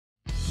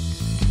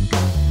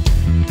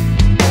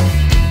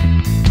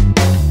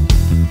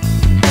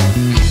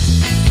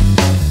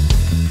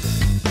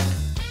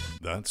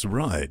That's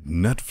right,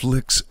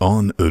 Netflix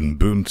on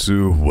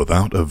Ubuntu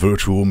without a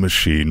virtual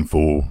machine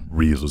for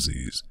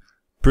realsies.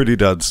 Pretty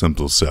dead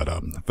simple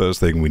setup. The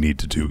first thing we need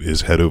to do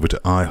is head over to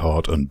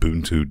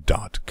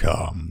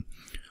iHeartUbuntu.com.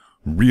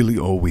 Really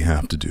all we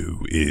have to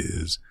do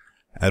is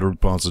add a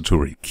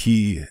repository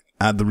key,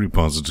 add the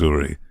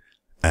repository,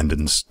 and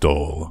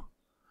install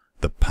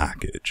the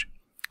package.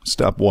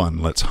 Step 1,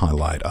 let's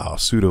highlight our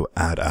sudo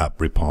add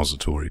app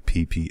repository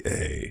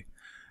ppa.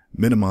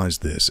 Minimize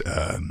this,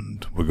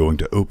 and we're going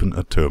to open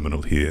a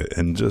terminal here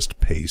and just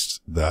paste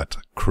that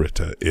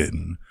critter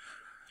in.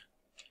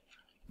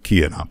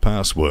 Key in our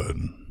password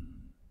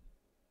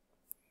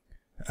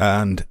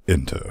and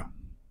enter.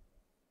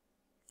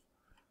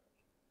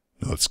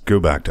 Let's go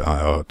back to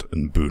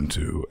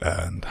iHeartUbuntu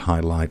and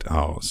highlight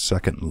our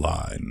second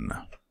line.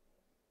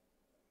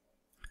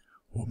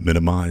 We'll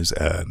minimize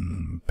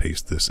and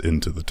paste this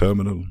into the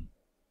terminal.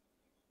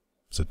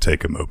 So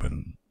take a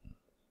moment.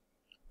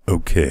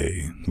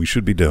 Okay, we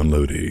should be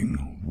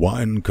downloading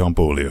Wine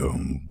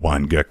Compolio,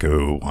 Wine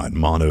Gecko, Wine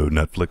Mono,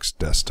 Netflix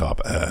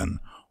Desktop, and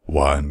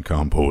Wine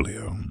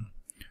Compolio.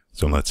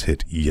 So let's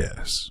hit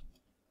yes.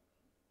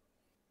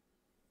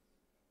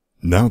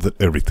 Now that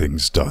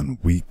everything's done,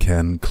 we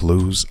can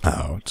close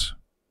out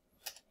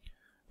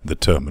the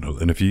terminal.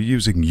 And if you're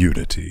using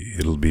Unity,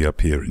 it'll be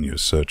up here in your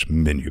search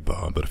menu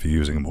bar. But if you're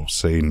using a more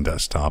sane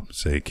desktop,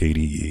 say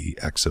KDE,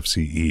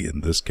 XFCE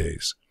in this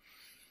case,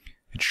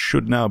 it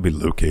should now be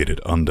located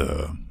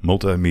under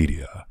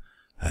Multimedia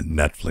and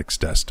Netflix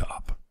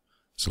Desktop.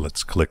 So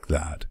let's click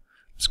that.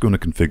 It's going to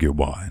configure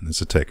Wine. This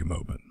will take a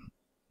moment.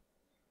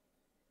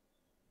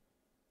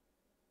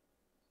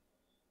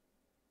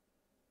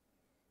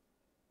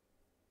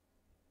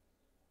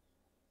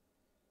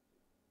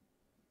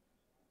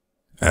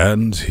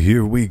 And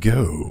here we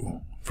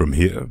go. From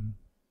here,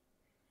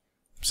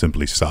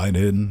 simply sign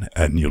in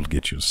and you'll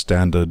get your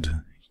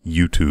standard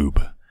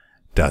YouTube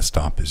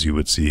desktop as you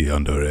would see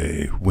under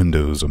a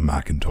Windows or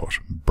Macintosh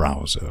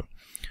browser.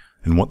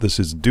 And what this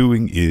is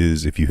doing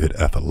is, if you hit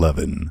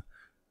F11,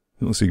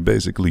 you'll see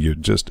basically you're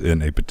just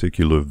in a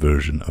particular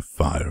version of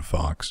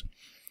Firefox.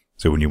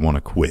 So when you want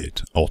to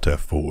quit, Alt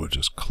F4,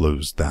 just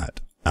close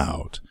that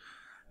out.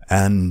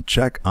 And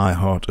check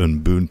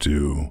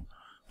iHeartUbuntu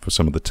for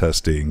some of the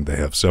testing. They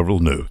have several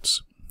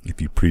notes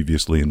if you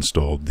previously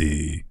installed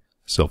the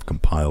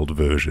self-compiled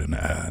version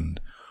and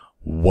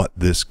what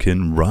this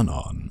can run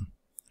on.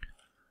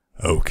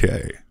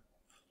 Okay,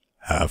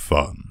 have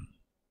fun.